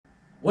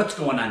What's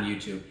going on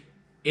YouTube?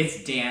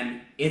 It's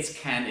Dan, it's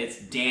Ken,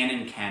 it's Dan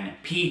and Ken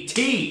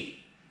PT.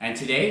 And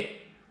today,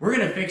 we're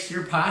gonna fix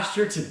your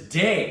posture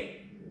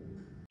today.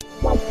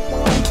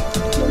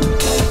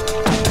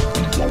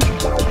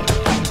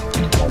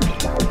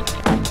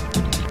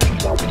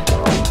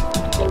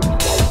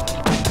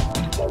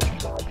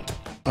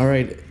 All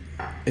right,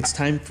 it's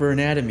time for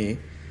anatomy.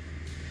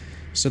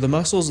 So the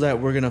muscles that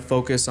we're gonna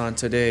focus on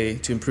today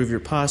to improve your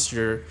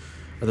posture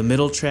are the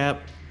middle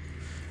trap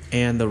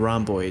and the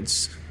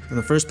rhomboids. In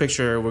the first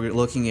picture, we're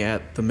looking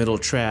at the middle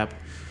trap.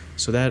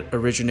 So that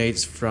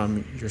originates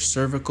from your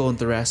cervical and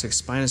thoracic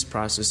spinous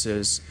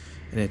processes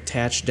and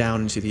attached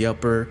down into the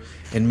upper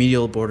and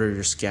medial border of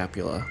your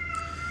scapula.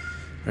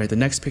 All right, the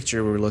next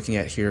picture we're looking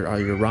at here are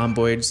your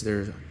rhomboids.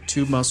 There are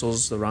two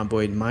muscles, the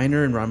rhomboid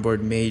minor and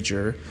rhomboid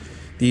major.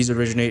 These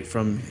originate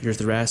from your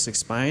thoracic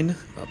spine,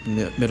 up in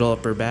the middle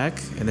upper back,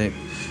 and then it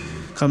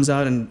comes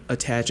out and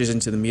attaches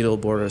into the medial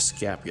border of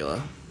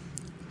scapula.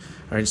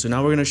 All right, so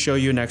now we're going to show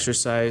you an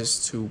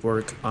exercise to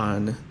work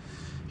on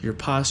your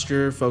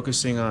posture,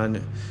 focusing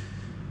on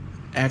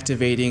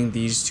activating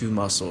these two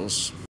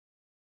muscles.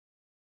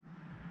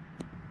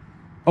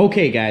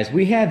 Okay guys,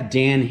 we have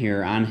Dan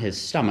here on his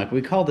stomach.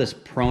 We call this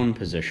prone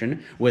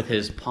position with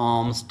his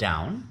palms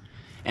down.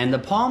 And the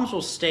palms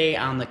will stay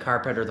on the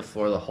carpet or the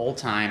floor the whole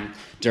time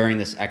during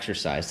this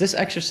exercise. This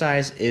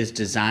exercise is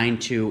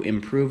designed to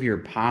improve your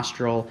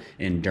postural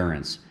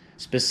endurance,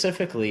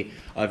 specifically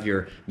of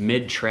your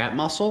mid-trap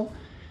muscle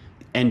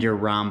and your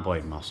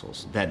rhomboid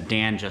muscles that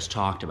Dan just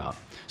talked about.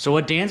 So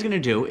what Dan's gonna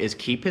do is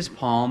keep his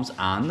palms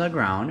on the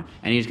ground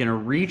and he's gonna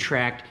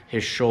retract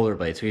his shoulder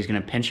blades. So he's gonna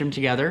pinch them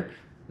together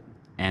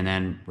and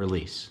then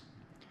release.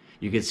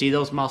 You can see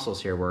those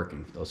muscles here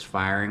working, those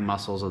firing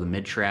muscles of the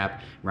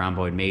mid-trap,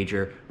 rhomboid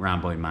major,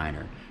 rhomboid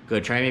minor.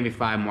 Good, try maybe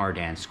 5 more,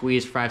 Dan.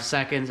 Squeeze for 5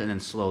 seconds and then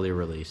slowly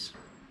release.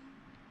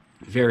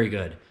 Very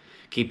good.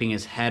 Keeping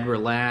his head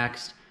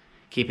relaxed,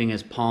 keeping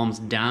his palms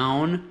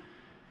down,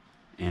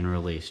 and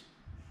release.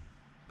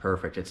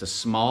 Perfect, it's a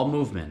small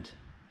movement.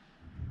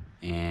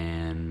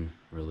 And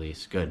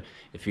release, good.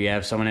 If you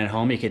have someone at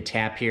home, you could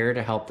tap here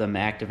to help them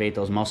activate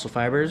those muscle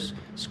fibers.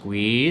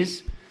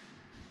 Squeeze.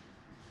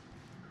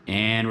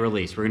 And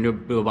release. We're gonna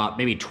do about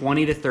maybe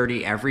 20 to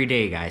 30 every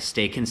day, guys.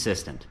 Stay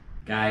consistent.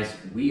 Guys,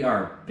 we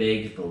are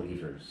big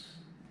believers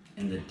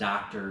in the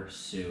Dr.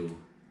 Sue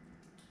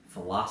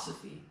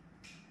philosophy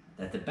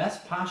that the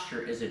best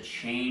posture is a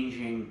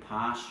changing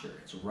posture.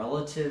 It's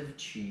relative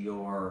to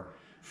your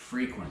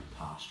frequent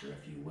posture,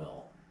 if you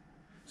will.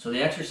 So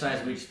the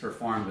exercise we just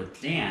performed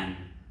with Dan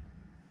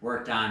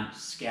worked on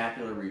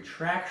scapular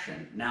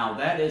retraction. Now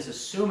that is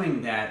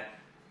assuming that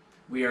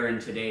we are in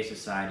today's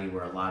society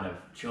where a lot of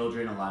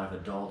children, a lot of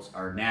adults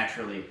are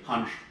naturally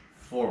hunched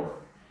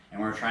forward.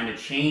 And we're trying to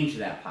change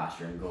that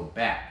posture and go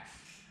back.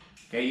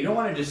 Okay, you don't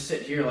want to just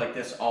sit here like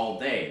this all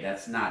day.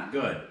 That's not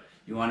good.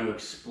 You want to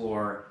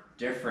explore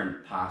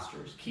different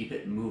postures. Keep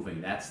it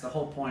moving. That's the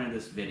whole point of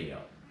this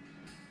video.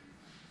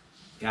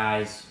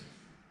 Guys,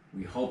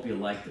 we hope you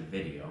liked the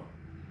video.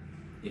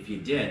 If you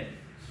did,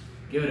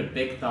 give it a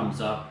big thumbs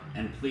up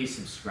and please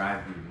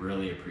subscribe. We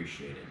really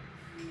appreciate it.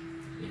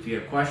 If you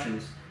have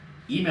questions,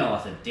 email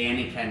us at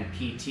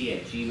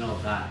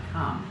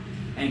dannykenpt@gmail.com.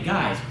 And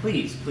guys,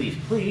 please, please,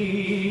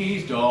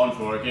 please don't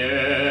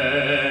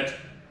forget,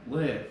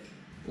 live,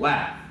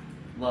 laugh,